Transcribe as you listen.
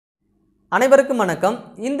அனைவருக்கும் வணக்கம்.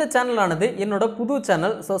 இந்த சேனலானது என்னோட புது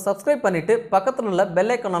சேனல். ஸோ சப்ஸ்கிரைப் பண்ணிட்டு பக்கத்தில் உள்ள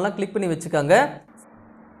பெல் ஐக்கானெல்லாம் கிளிக் பண்ணி வச்சுக்கோங்க.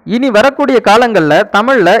 இனி வரக்கூடிய காலங்களில்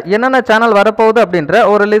தமிழில் என்னென்ன சேனல் வரப்போகுது அப்படின்ற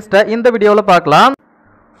ஒரு லிஸ்ட்டை இந்த வீடியோவில் பார்க்கலாம்.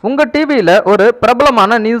 உங்கள் டிவியில் ஒரு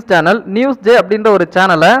பிரபலமான நியூஸ் சேனல் நியூஸ் ஜே அப்படின்ற ஒரு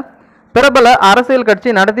சேனலை பிரபல அரசியல்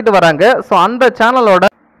கட்சி நடத்திட்டு வராங்க. ஸோ அந்த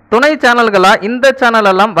சேனலோட துணை சேனல்களாக இந்த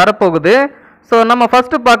சேனலெல்லாம் வரப்போகுது. ஸோ நம்ம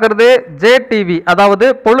ஃபஸ்ட்டு பார்க்குறது ஜே டிவி, அதாவது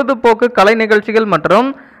பொழுதுபோக்கு கலை நிகழ்ச்சிகள் மற்றும்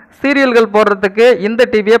சீரியல்கள் போடுறதுக்கு இந்த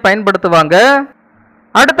டிவியை பயன்படுத்துவாங்க.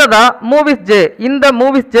 அடுத்ததா மூவிஸ் ஜே. இந்த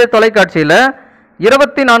மூவிஸ் ஜே தொலைக்காட்சியில்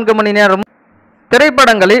 24 மணி நேரம்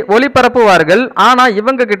திரைப்படங்களை ஒளிபரப்புவார்கள். ஆனால்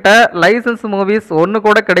இவங்க கிட்ட லைசன்ஸ் மூவிஸ் ஒன்று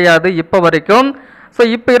கூட கிடையாது இப்போ வரைக்கும். ஸோ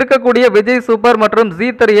இப்போ இருக்கக்கூடிய விஜய் சூப்பர் மற்றும்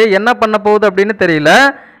ஜீ3 என்ன பண்ண போகுது அப்படின்னு தெரியல.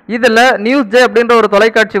 இதில் நியூஸ் ஜே அப்படின்ற ஒரு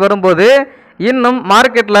தொலைக்காட்சி வரும்போது இன்னும்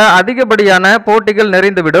மார்க்கெட்டில் அதிகப்படியான போட்டிகள்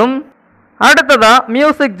நிறைந்துவிடும். அடுத்ததா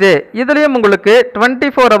மியூசிக் ஜே. இதுலேயும் உங்களுக்கு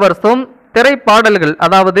 24 ஹவர்ஸும் திரைப்பாடல்கள்,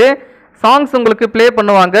 அதாவது சாங்ஸ் உங்களுக்கு ப்ளே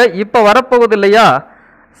பண்ணுவாங்க. இப்போ வரப்போகுது இல்லையா,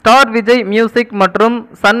 ஸ்டார் விஜய் மியூசிக் மற்றும்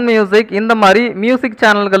சன் மியூசிக், இந்த மாதிரி மியூசிக்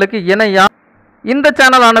சேனல்களுக்கு இணையா இந்த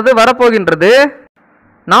சேனலானது வரப்போகின்றது.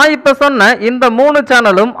 நான் இப்போ சொன்ன இந்த 3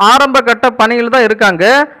 சேனலும் ஆரம்ப கட்ட பணியில் தான் இருக்காங்க.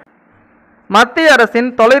 மத்திய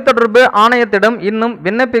அரசின் தொலைத்தொடர்பு ஆணையத்திடம் இன்னும்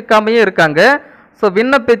விண்ணப்பிக்காமையே இருக்காங்க. ஸோ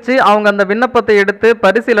விண்ணப்பித்து அவங்க அந்த விண்ணப்பத்தை எடுத்து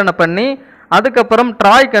பரிசீலனை பண்ணி அதுக்கப்புறம்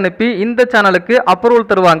ட்ராய்க்கு அனுப்பி இந்த சேனலுக்கு அப்ரூவல்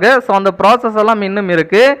தருவாங்க. ஸோ அந்த ப்ராசஸ் எல்லாம் இன்னும்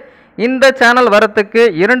இருக்குது. இந்த சேனல் வரத்துக்கு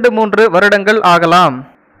 2-3 வருடங்கள் ஆகலாம்.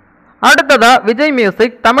 அடுத்ததா விஜய்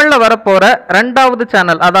மியூசிக் தமிழில் வரப்போகிற 2வது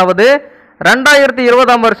சேனல், அதாவது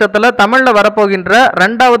 2020ஆம் வருஷத்தில் தமிழில் வரப்போகின்ற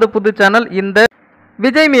 2வது புது சேனல் இந்த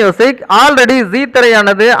விஜய் மியூசிக். ஆல்ரெடி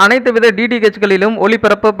ஜீ3 அனைத்து வித டிடிஹெச்களிலும்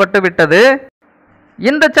ஒளிபரப்பப்பட்டு விட்டது.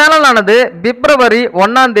 இந்த சேனலானது பிப்ரவரி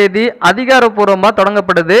 1ஆம் தேதி அதிகாரப்பூர்வமாக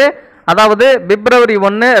தொடங்கப்படுது. அதாவது பிப்ரவரி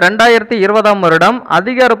 1, 2020ஆம் வருடம்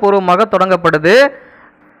அதிகாரப்பூர்வமாக தொடங்கப்படுது.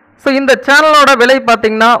 ஸோ இந்த சேனலோட விலை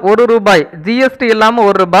பார்த்தீங்கன்னா ₹1, ஜிஎஸ்டி இல்லாமல்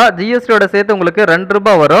 ₹1, ஜிஎஸ்டியோட சேர்த்து உங்களுக்கு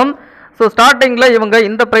 ₹2 வரும். ஸோ ஸ்டார்டிங்கில் இவங்க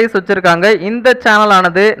இந்த ப்ரைஸ் வச்சுருக்காங்க. இந்த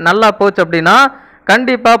சேனலானது நல்லா போச்சு அப்படின்னா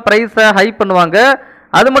கண்டிப்பாக ப்ரைஸை ஹை பண்ணுவாங்க.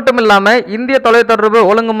 அது மட்டும் இல்லாமல் இந்திய தொலைத்தொடர்பு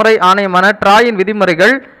ஒழுங்குமுறை ஆணையமான ட்ராயின்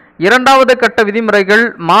விதிமுறைகள் 2வது கட்ட விதிமுறைகள்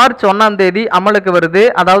மார்ச் 1ஆம் தேதி அமலுக்கு வருது.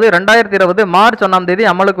 அதாவது 2020 மார்ச் 1ஆம் தேதி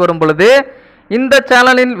அமலுக்கு வரும் பொழுது இந்த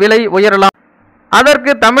சேனலின் விலை உயரலாம்.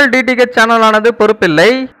 அதற்கு தமிழ் டிடிஹெச் சேனலானது பொறுப்பில்லை.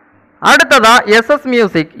 அடுத்ததா எஸ்எஸ்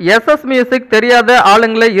மியூசிக். எஸ்எஸ் மியூசிக் தெரியாத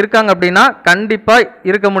ஆளுங்களே இருக்காங்க அப்படின்னா கண்டிப்பாக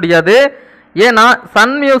இருக்க முடியாது. ஏன்னா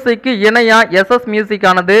சன் மியூசிக்கு இணையாக எஸ்எஸ்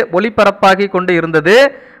மியூசிக்கானது ஒளிபரப்பாகி கொண்டு இருந்தது.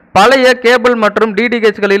 பழைய கேபிள் மற்றும்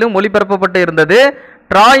டிடிஹெச்களிலும் ஒளிபரப்பப்பட்டு இருந்தது.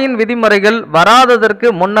 ட்ராயின் விதிமுறைகள் வராததற்கு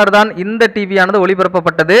முன்னர் தான் இந்த டிவியானது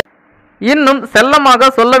ஒளிபரப்பப்பட்டது. இன்னும் செல்லமாக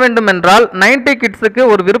சொல்ல வேண்டும் என்றால் 90 கிட்ஸுக்கு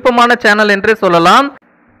ஒரு விருப்பமான சேனல் என்றே சொல்லலாம்.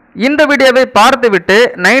 இந்த வீடியோவை பார்த்துவிட்டு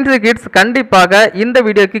 90 கிட்ஸ் கண்டிப்பாக இந்த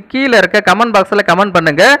வீடியோக்கு கீழே இருக்க கமெண்ட் பாக்ஸில் கமெண்ட்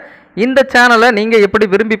பண்ணுங்க, இந்த சேனலை நீங்கள் எப்படி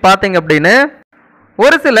விரும்பி பார்த்தீங்க அப்படின்னு.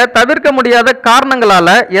 ஒரு சில தவிர்க்க முடியாத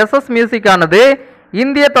காரணங்களால் எஸ்எஸ் மியூசிக்கானது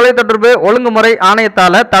இந்திய தொலைத்தொடர்பு ஒழுங்குமுறை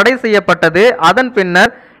ஆணையத்தால் தடை செய்யப்பட்டது. அதன்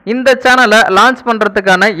பின்னர் இந்த சேனலை லான்ச்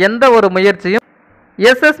பண்ணுறதுக்கான எந்த ஒரு முயற்சியும்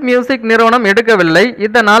எஸ்எஸ் மியூசிக் நிறுவனம் எடுக்கவில்லை.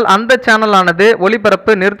 இதனால் அந்த சேனலானது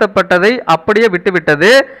ஒளிபரப்பு நிறுத்தப்பட்டதை அப்படியே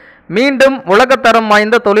விட்டுவிட்டது. மீண்டும் உலகத்தரம்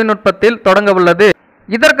வாய்ந்த தொழில்நுட்பத்தில் தொடங்க உள்ளது.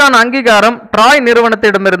 இதற்கான அங்கீகாரம் ட்ராய்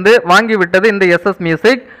நிறுவனத்திடமிருந்து வாங்கிவிட்டது இந்த எஸ்எஸ்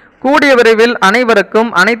மியூசிக். கூடிய விரைவில் அனைவருக்கும்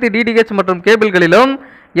அனைத்து டிடிஹெச் மற்றும் கேபிள்களிலும்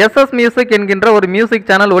எஸ்எஸ் மியூசிக் என்கின்ற ஒரு மியூசிக்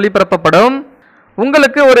சேனல் ஒளிபரப்பப்படும்.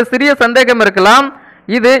 உங்களுக்கு ஒரு சிறிய சந்தேகம் இருக்கலாம்,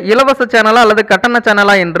 இது இலவச சேனலா அல்லது கட்டண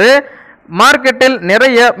சேனலா என்று. மார்க்கெட்டில்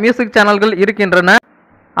நிறைய மியூசிக் சேனல்கள் இருக்கின்றன.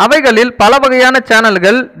 அவைகளில் பல வகையான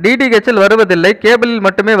சேனல்கள் டிடிஹெச்சில் வருவதில்லை, கேபிளில்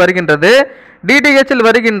மட்டுமே வருகின்றது. டிடிஹெச்சில்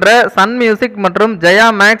வருகின்ற சன் மியூசிக் மற்றும் ஜெயா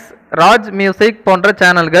மேக்ஸ், ராஜ் மியூசிக் போன்ற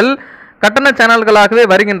சேனல்கள் கட்டண சேனல்களாகவே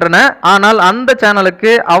வருகின்றன. ஆனால் அந்த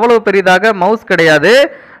சேனலுக்கு அவ்வளவு பெரிதாக மவுஸ் கிடையாது.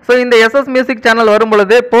 ஸோ இந்த எஸ்எஸ் மியூசிக் சேனல் வரும்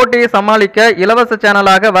பொழுது போட்டியை சமாளிக்க இலவச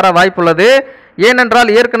சேனலாக வர வாய்ப்புள்ளது. ஏனென்றால்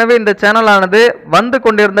ஏற்கனவே இந்த சேனலானது வந்து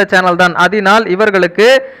கொண்டிருந்த சேனல் தான். அதனால் இவர்களுக்கு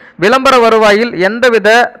விளம்பர வருவாயில் எந்தவித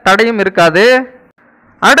தடையும் இருக்காது.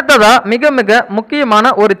 அடுத்ததா மிக மிக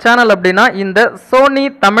முக்கியமான ஒரு சேனல் அப்படின்னா இந்த சோனி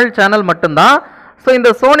தமிழ் சேனல் மட்டும்தான். ஸோ இந்த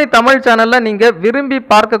சோனி தமிழ் சேனலில் நீங்கள் விரும்பி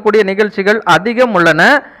பார்க்கக்கூடிய நிகழ்ச்சிகள் அதிகம் உள்ளன.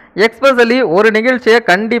 எக்ஸ்பெஷலி ஒரு நிகழ்ச்சியை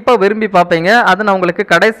கண்டிப்பாக விரும்பி பார்ப்பீங்க. அதை நான் உங்களுக்கு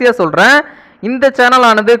கடைசியாக சொல்கிறேன். இந்த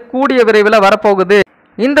சேனலானது கூடிய விரைவில் வரப்போகுது.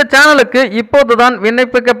 இந்த சேனலுக்கு இப்போது தான்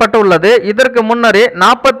விண்ணப்பிக்கப்பட்டுள்ளது. இதற்கு முன்னரே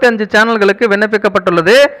 45 சேனல்களுக்கு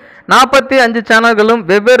விண்ணப்பிக்கப்பட்டுள்ளது. 45 சேனல்களும்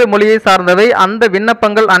வெவ்வேறு மொழியை சார்ந்தவை. அந்த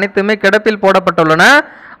விண்ணப்பங்கள் அனைத்துமே கிடப்பில் போடப்பட்டுள்ளன.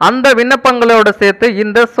 அந்த விண்ணப்பங்களோடு சேர்த்து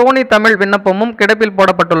இந்த சோனி தமிழ் விண்ணப்பமும் கிடப்பில்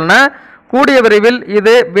போடப்பட்டுள்ளன. கூடிய விரைவில்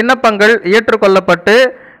இது விண்ணப்பங்கள் ஏற்றுக்கொள்ளப்பட்டு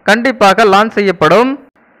கண்டிப்பாக லான்ச் செய்யப்படும்.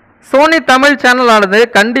 சோனி தமிழ் சேனலானது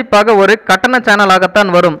கண்டிப்பாக ஒரு கட்டண சேனலாகத்தான்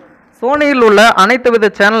வரும். சோனியில் உள்ள அனைத்து வித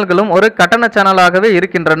சேனல்களும் ஒரு கட்டண சேனலாகவே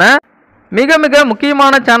இருக்கின்றன. மிக மிக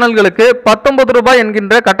முக்கியமான சேனல்களுக்கு 19 ரூபாய்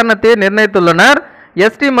என்கின்ற கட்டணத்தை நிர்ணயித்துள்ளனர்.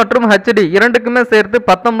 SD மற்றும் HD இரண்டுக்குமே சேர்த்து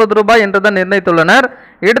 19 ரூபாய் என்றுதான் நிர்ணயித்துள்ளனர்.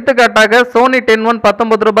 எடுத்துக்காட்டாக சோனி 10-1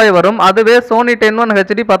 19 ரூபாய் வரும். அதுவே சோனி 10-1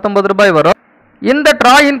 HD 19 ரூபாய் வரும். இந்த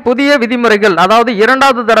ட்ராயின் புதிய விதிமுறைகள், அதாவது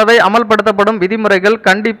இரண்டாவது தடவை அமல்படுத்தப்படும் விதிமுறைகள்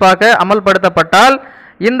கண்டிப்பாக அமல்படுத்தப்பட்டால்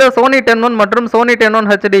இந்த சோனி 10-1 மற்றும் சோனி 10-1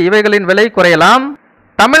 HD இவைகளின் விலை குறையலாம்.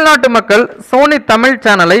 தமிழ்நாட்டு மக்கள் சோனி தமிழ்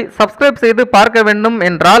சேனலை சப்ஸ்கிரைப் செய்து பார்க்க வேண்டும்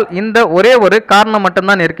என்றால் இந்த ஒரே ஒரு காரணம்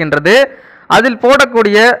மட்டும்தான் இருக்கின்றது. அதில்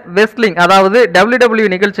போடக்கூடிய வெஸ்லிங், அதாவது WWE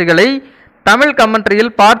நிகழ்ச்சிகளை தமிழ்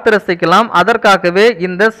கமெண்ட்ரியில் பார்த்து ரசிக்கலாம். அதற்காகவே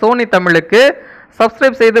இந்த சோனி தமிழுக்கு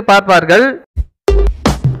சப்ஸ்கிரைப் செய்து பார்ப்பார்கள்.